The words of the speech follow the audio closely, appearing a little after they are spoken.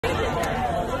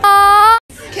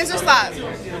Kiss or slap?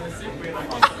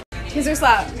 Kiss or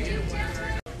slap?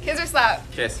 Kiss or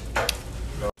slap? Kiss.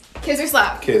 Kiss or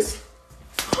slap? Kiss.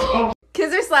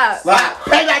 Kiss or slap? Slap.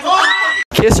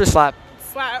 Kiss or slap?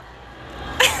 Slap.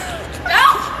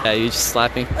 Yeah, you just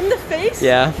slap me. On the face?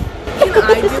 Yeah. Can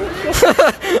I do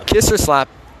it? Kiss or slap?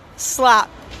 Slap.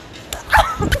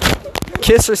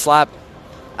 Kiss or slap?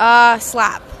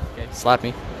 Slap. Okay, slap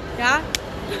me. Yeah?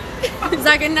 Is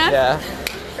that good enough? Yeah.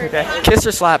 Okay. Kiss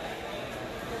or slap?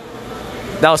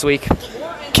 That was weak.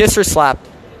 Kiss or slap?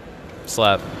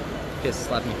 Slap. Kiss,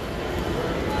 slap me.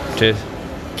 Kiss.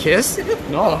 Kiss?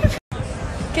 No.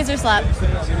 Kiss or slap?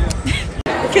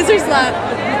 Kiss or slap?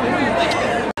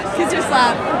 Kiss or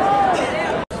slap?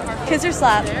 Kiss or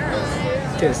slap?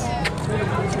 Kiss.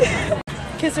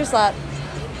 Kiss or slap?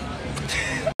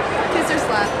 Kiss or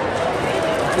slap?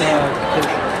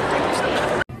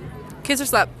 Kiss or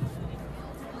slap?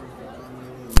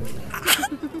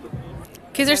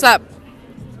 Kiss or slap?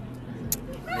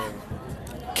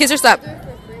 Kiss or slap?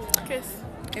 Kiss.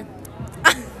 Okay.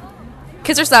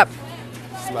 Kiss or slap?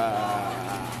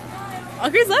 Slap.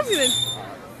 Okay, slap you then.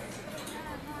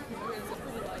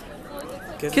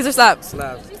 Kiss or slap?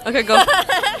 Slap. Okay, go.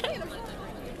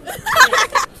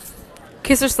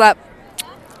 Kiss or slap?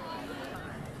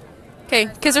 Okay,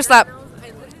 kiss or slap?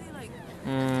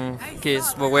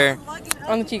 Kiss, but where?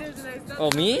 On the cheek. Oh,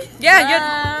 me? Yeah,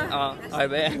 yeah. I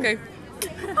bet. Okay.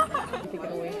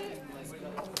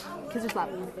 Kiss or slap?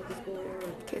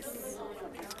 Kiss.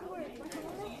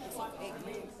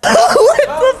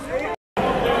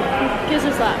 Kiss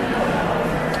or slap?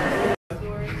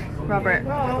 Robert.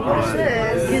 What is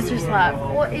this? Kiss or slap?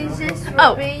 What is this?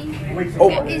 Oh.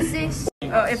 What is this?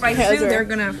 Oh, if I sue, they're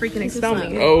gonna freaking expel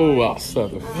me. Oh, I'll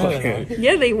suck the fuck out.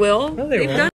 Yeah, they will. No, they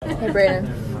won't. Hey, Brayden.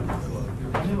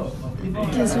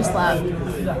 Kiss or slap?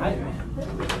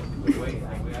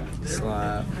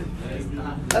 Slap.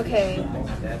 Okay.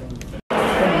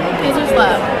 Kiss or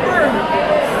slap?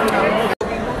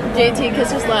 JT,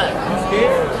 kiss or slap?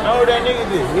 No, that nigga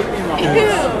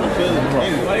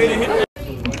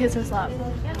did. Kiss or slap?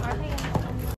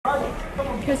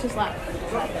 Kiss or slap?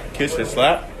 Kiss or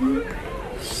slap?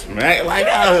 Smack like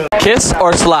that. Kiss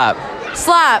or slap?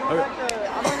 Slap.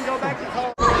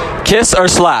 Kiss or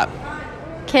slap?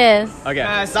 Kiss. Okay.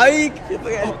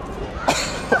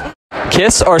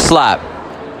 Kiss or slap?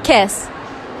 Kiss.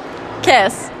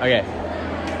 Kiss. Okay.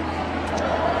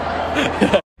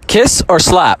 Kiss or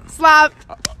slap? Slap.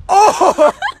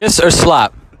 Oh! Kiss or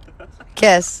slap?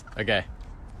 Kiss. Okay.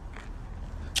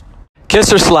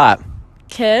 Kiss or slap?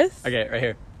 Kiss. Okay, right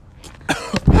here.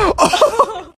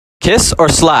 Kiss or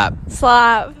slap?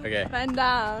 Slap. Okay. Bend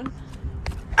down.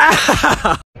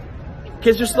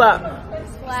 Kiss or slap?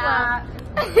 Slap.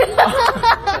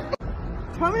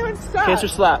 Tell me when to stop. Kiss or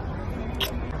slap?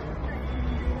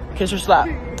 Kiss or slap?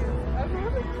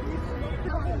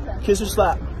 Kiss or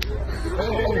slap?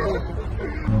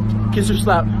 Kiss or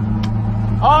slap?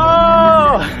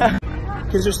 Oh!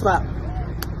 Kiss or slap?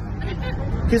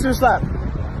 Kiss or slap?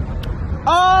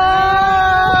 Oh!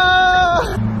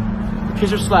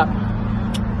 Kiss or slap?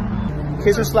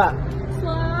 Kiss or slap?